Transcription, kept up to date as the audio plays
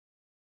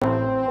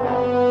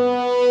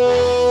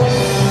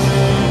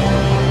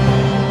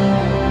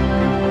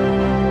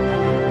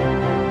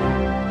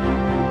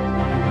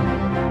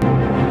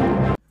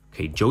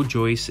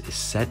Joyce is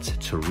set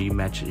to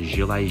rematch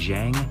Zhilei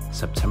Zhang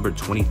September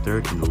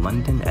 23rd in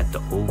London at the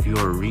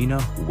OVO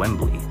Arena,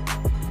 Wembley.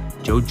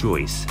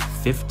 Joyce,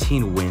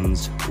 15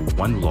 wins,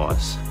 1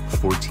 loss,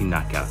 14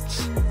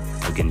 knockouts.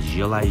 Against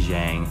Zhilei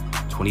Zhang,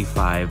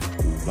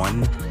 25,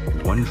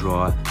 1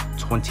 draw,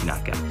 20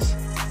 knockouts.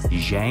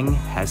 Zhang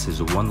has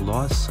his 1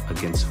 loss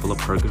against Filip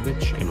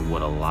Hrgović in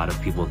what a lot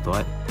of people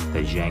thought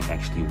that Zhang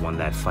actually won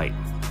that fight.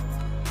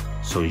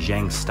 So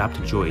Zhang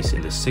stopped Joyce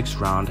in the 6th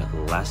round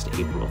last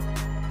April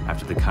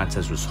after the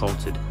contest was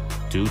halted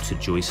due to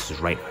Joyce's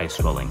right eye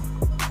swelling.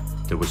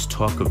 There was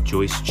talk of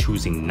Joyce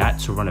choosing not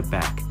to run it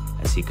back,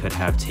 as he could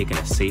have taken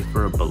a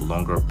safer but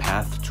longer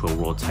path to a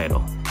world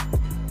title.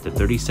 The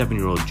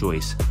 37-year-old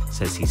Joyce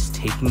says he's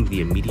taking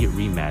the immediate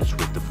rematch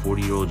with the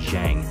 40-year-old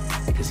Zhang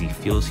because he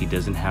feels he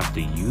doesn't have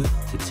the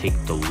youth to take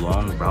the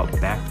long route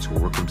back to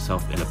work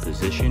himself in a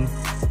position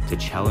to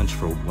challenge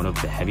for one of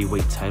the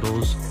heavyweight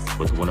titles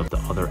with one of the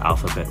other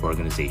alphabet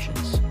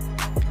organizations.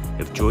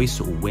 If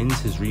Joyce wins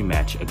his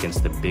rematch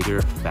against the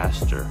bigger,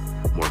 faster,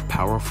 more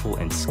powerful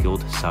and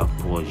skilled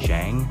southpaw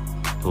Zhang,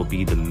 he'll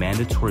be the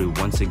mandatory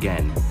once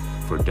again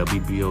for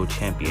WBO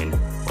champion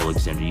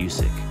Alexander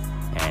Usyk,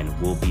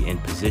 and will be in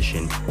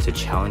position to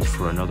challenge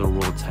for another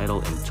world title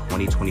in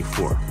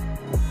 2024.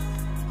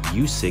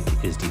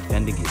 Usyk is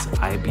defending his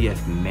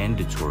IBF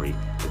mandatory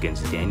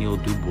against Daniel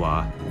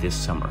Dubois this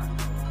summer.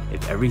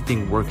 If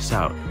everything works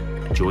out,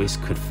 Joyce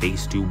could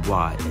face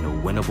Dubois in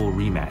a winnable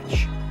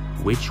rematch,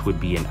 which would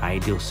be an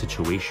ideal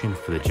situation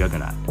for the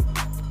Juggernaut.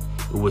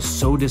 It was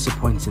so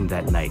disappointing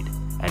that night,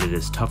 and it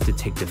is tough to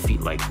take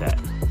defeat like that.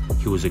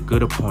 He was a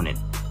good opponent.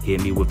 He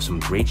hit me with some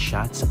great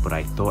shots, but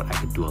I thought I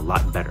could do a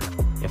lot better.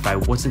 If I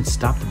wasn't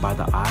stopped by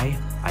the eye,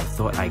 I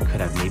thought I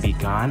could have maybe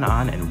gone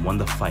on and won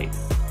the fight.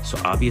 So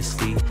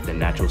obviously, the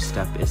natural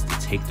step is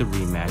to take the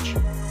rematch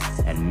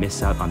and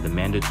miss out on the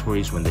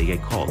mandatories when they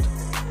get called.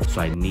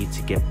 So I need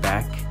to get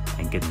back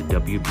and get the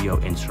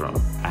WBO interim.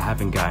 I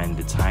haven't gotten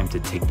the time to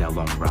take that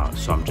long route,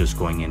 so I'm just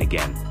going in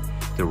again.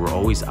 There were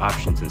always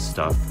options and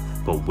stuff,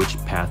 but which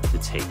path to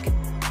take?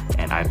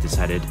 And I've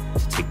decided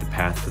to take the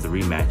path for the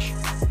rematch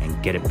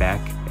and get it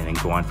back and then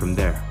go on from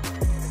there.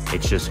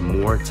 It's just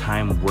more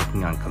time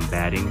working on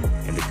combating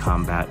in the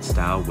combat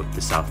style with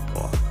the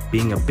southpaw.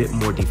 Being a bit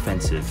more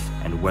defensive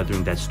and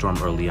weathering that storm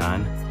early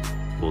on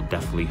will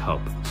definitely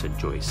help, said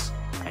Joyce.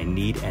 I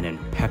need an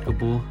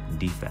impeccable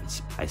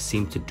defense. I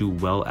seem to do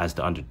well as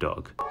the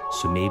underdog,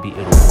 so maybe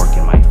it'll work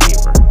in my